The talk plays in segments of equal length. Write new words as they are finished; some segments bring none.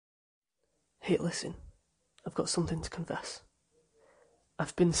Hey, listen, I've got something to confess.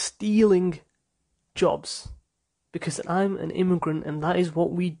 I've been stealing jobs because I'm an immigrant and that is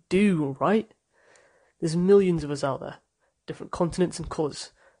what we do, right? There's millions of us out there, different continents and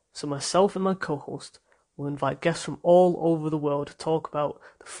colours, so myself and my co-host will invite guests from all over the world to talk about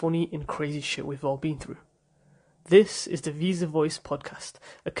the funny and crazy shit we've all been through. This is the Visa Voice podcast,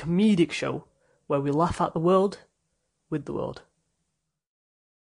 a comedic show where we laugh at the world with the world.